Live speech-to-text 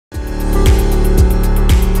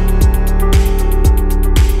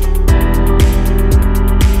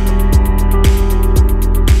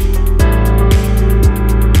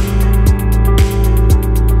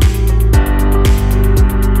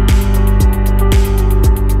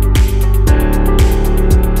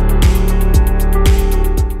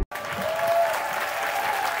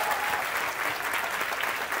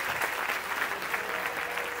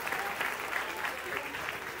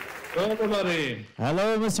everybody.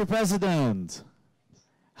 Hello, Mr. President.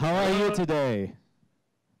 How are you today?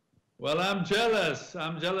 Well, I'm jealous.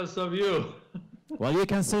 I'm jealous of you. Well, you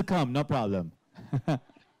can still come, no problem.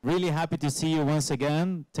 Really happy to see you once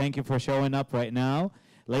again. Thank you for showing up right now.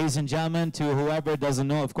 Ladies and gentlemen, to whoever doesn't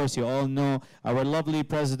know, of course you all know, our lovely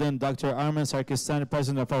president, Dr. Armեն Սարգսյանը,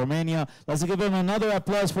 president of Armenia. Let's give him another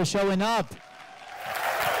applause for showing up.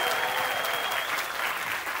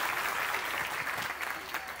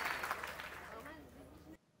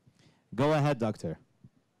 Go ahead, doctor.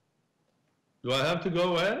 Do I have to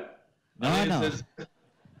go ahead? No.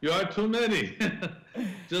 You are too many.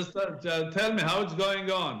 Just tell me how it's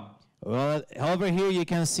going on. Well, over here you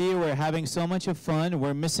can see we're having so much of fun.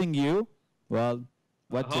 We're missing you. Well,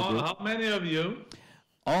 what to do? How many of you?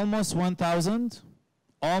 Almost 1,000.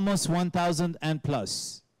 Almost 1,000 and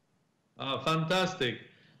plus. Fantastic.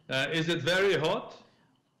 Is it very hot?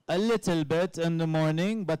 A little bit in the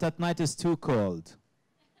morning, but at night it's too cold.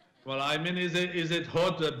 Well, I mean, is it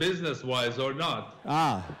hot business-wise or not?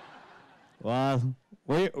 Well,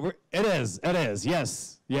 it is,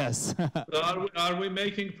 yes. So are we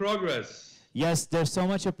making progress? Yes, there's so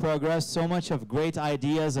much of progress, so much of great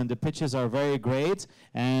ideas, and the pitches are very great.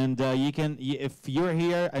 And if you're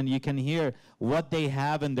here and you can hear what they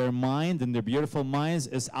have in their mind, in their beautiful minds,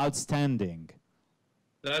 is outstanding.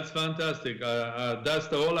 That's fantastic. That's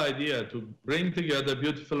the whole idea, to bring together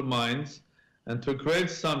beautiful minds and to create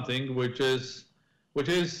something which is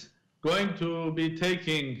going to be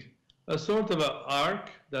taking a sort of an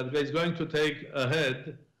arc that is going to take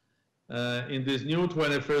ahead in this new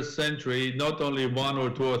 21st century, not only one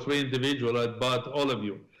or two or three individuals, but all of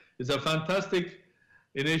you. It's a fantastic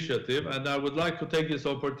initiative, and I would like to take this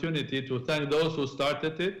opportunity to thank those who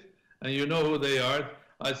started it, and you know who they are.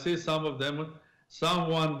 I see some of them,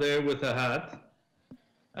 someone there with a hat,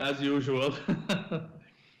 as usual.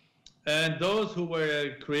 And those who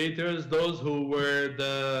were creators, those who were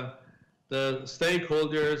the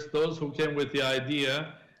stakeholders, those who came with the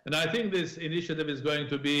idea. And I think this initiative is going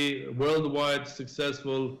to be a worldwide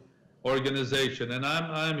successful organization. And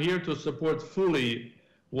I'm here to support fully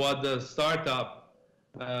what the startup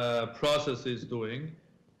process is doing.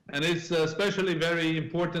 And it's especially very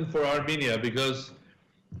important for Armenia, because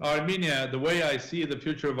Armenia, the way I see the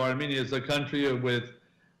future of Armenia, is a country with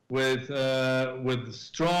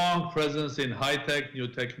strong presence in high-tech, new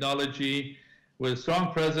technology, with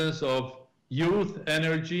strong presence of youth,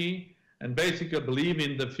 energy, and basically believe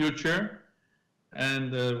in the future,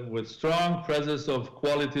 and with strong presence of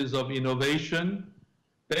qualities of innovation,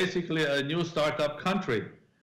 basically a new startup country.